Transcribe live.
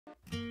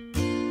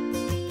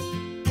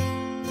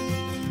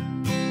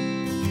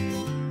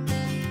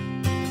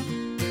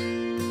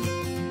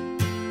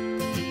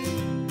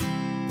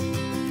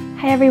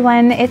Hi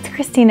everyone, it's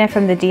Christina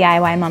from the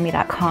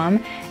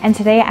DIYmommy.com, and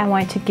today I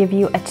want to give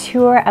you a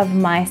tour of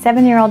my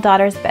 7-year-old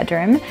daughter's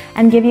bedroom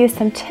and give you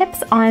some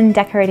tips on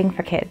decorating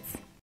for kids.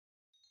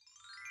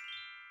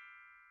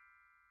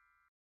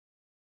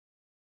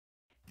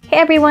 Hey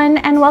everyone,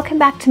 and welcome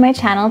back to my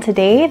channel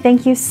today.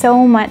 Thank you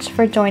so much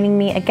for joining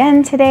me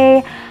again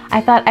today.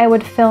 I thought I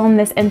would film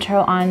this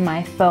intro on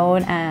my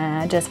phone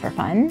just for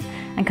fun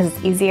and because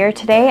it's easier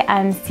today,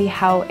 and see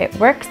how it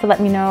works. So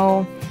let me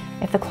know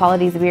if the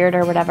quality is weird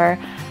or whatever.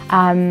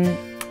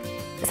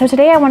 So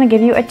today I want to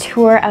give you a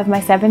tour of my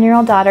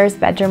 7-year-old daughter's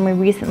bedroom. We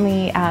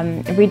recently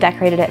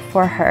redecorated it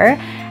for her,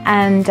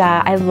 and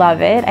I love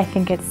it. I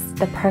think it's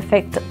the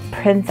perfect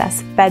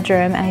princess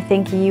bedroom, and I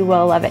think you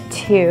will love it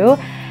too.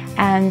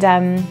 And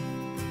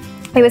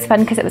it was fun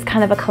because it was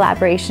kind of a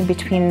collaboration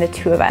between the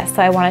two of us.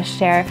 So I want to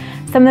share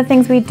some of the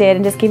things we did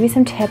and just give you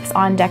some tips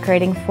on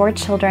decorating for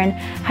children,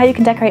 how you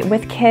can decorate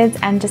with kids,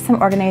 and just some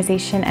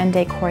organization and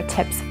decor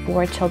tips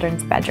for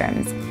children's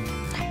bedrooms.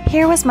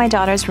 Here was my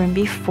daughter's room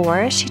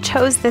before. She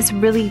chose this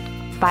really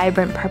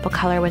vibrant purple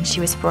color when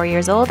she was 4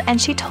 years old, and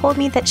she told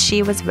me that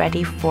she was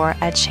ready for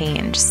a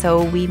change.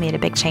 So we made a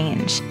big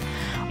change.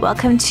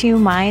 Welcome to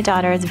my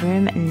daughter's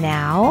room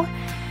now.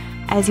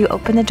 As you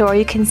open the door,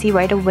 you can see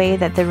right away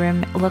that the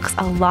room looks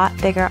a lot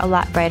bigger, a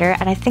lot brighter,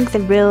 and I think the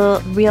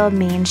real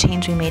main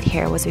change we made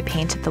here was we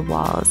painted the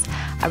walls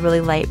a really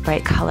light,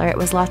 bright color. It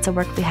was lots of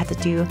work. We had to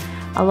do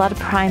a lot of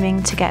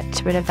priming to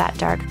get rid of that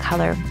dark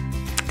color.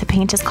 The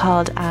paint is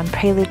called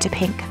Prelude to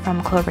Pink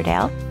from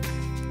Cloverdale,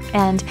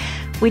 and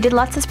we did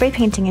lots of spray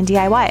painting in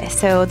DIY.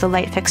 So the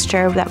light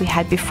fixture that we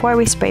had before,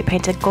 we spray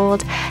painted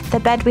gold. The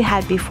bed we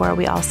had before,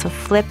 we also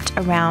flipped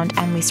around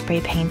and we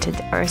spray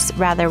painted, or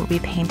rather we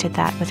painted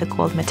that with a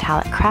gold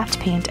metallic craft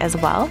paint as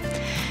well.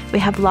 We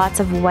have lots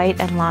of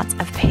white and lots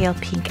of pale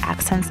pink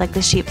accents like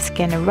the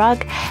sheepskin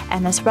rug,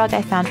 and this rug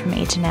I found from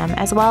H&M,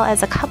 as well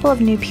as a couple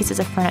of new pieces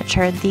of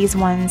furniture. These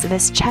ones,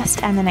 this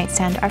chest and the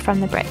nightstand, are from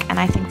the Brick, and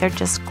I think they're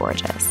just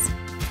gorgeous.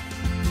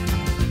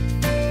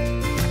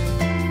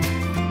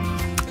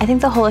 I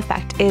think the whole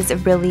effect is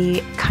really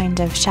kind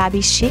of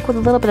shabby chic with a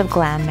little bit of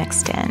glam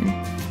mixed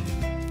in.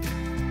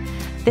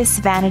 This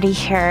vanity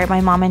here, my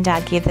mom and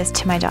dad gave this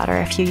to my daughter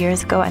a few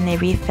years ago and they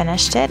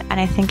refinished it, and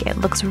I think it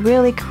looks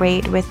really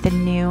great with the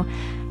new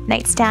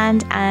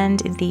nightstand and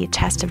the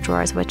chest of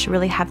drawers, which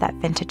really have that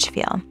vintage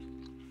feel.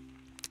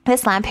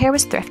 This lamp here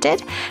was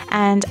thrifted,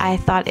 and I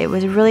thought it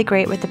was really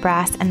great with the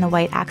brass and the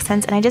white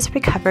accents, and I just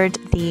recovered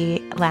the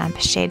lamp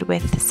shade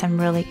with some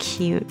really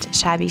cute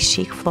shabby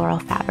chic floral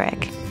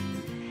fabric.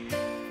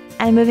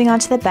 And moving on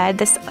to the bed,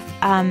 this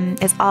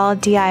is all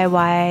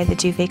DIY, the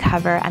duvet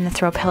cover and the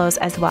throw pillows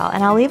as well.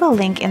 And I'll leave a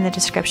link in the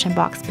description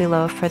box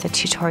below for the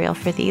tutorial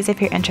for these if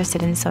you're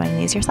interested in sewing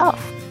these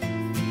yourself.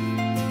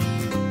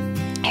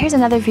 Here's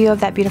another view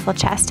of that beautiful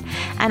chest,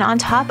 and on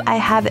top I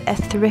have a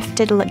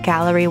thrifted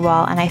gallery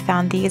wall, and I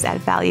found these at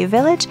Value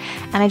Village,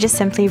 and I just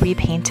simply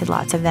repainted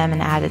lots of them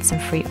and added some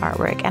free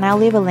artwork, and I'll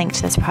leave a link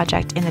to this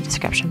project in the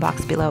description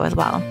box below as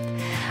well.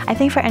 I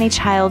think for any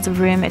child's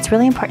room, it's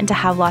really important to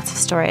have lots of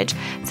storage.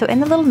 So in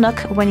the little nook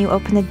when you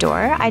open the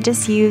door, I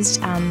just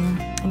used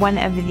one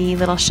of the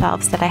little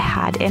shelves that I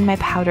had in my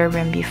powder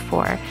room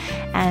before,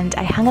 and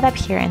I hung it up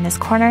here in this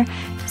corner,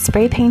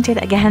 spray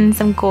painted again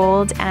some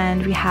gold,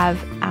 and we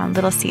have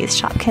Little C's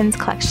Shopkins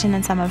collection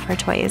and some of her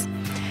toys.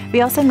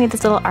 We also made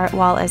this little art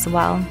wall as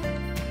well,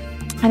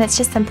 and it's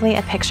just simply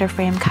a picture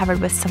frame covered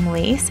with some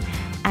lace,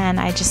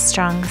 and I just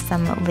strung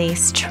some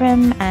lace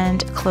trim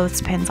and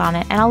clothespins on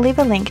it, and I'll leave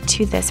a link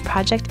to this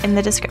project in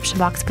the description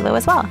box below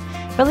as well.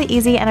 Really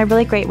easy and a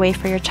really great way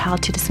for your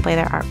child to display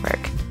their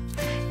artwork.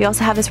 We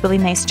also have this really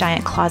nice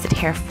giant closet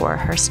here for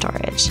her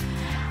storage.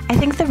 I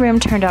think the room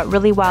turned out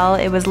really well.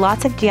 It was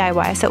lots of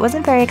DIY, so it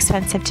wasn't very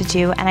expensive to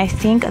do, and I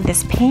think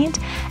this paint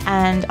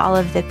and all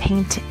of the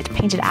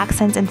painted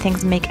accents and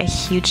things make a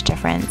huge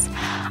difference.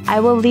 I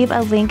will leave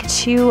a link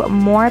to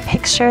more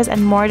pictures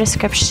and more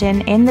description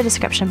in the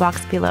description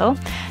box below.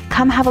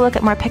 Come have a look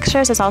at more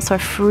pictures. There's also a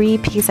free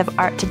piece of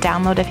art to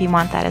download if you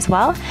want that as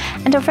well.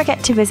 And don't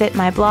forget to visit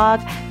my blog,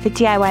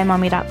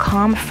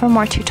 DIYmommy.com, for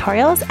more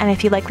tutorials. And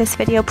if you like this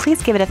video,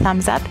 please give it a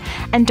thumbs up,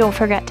 and don't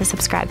forget to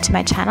subscribe to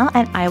my channel,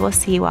 and I will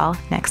see you all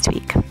next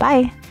week.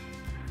 Bye!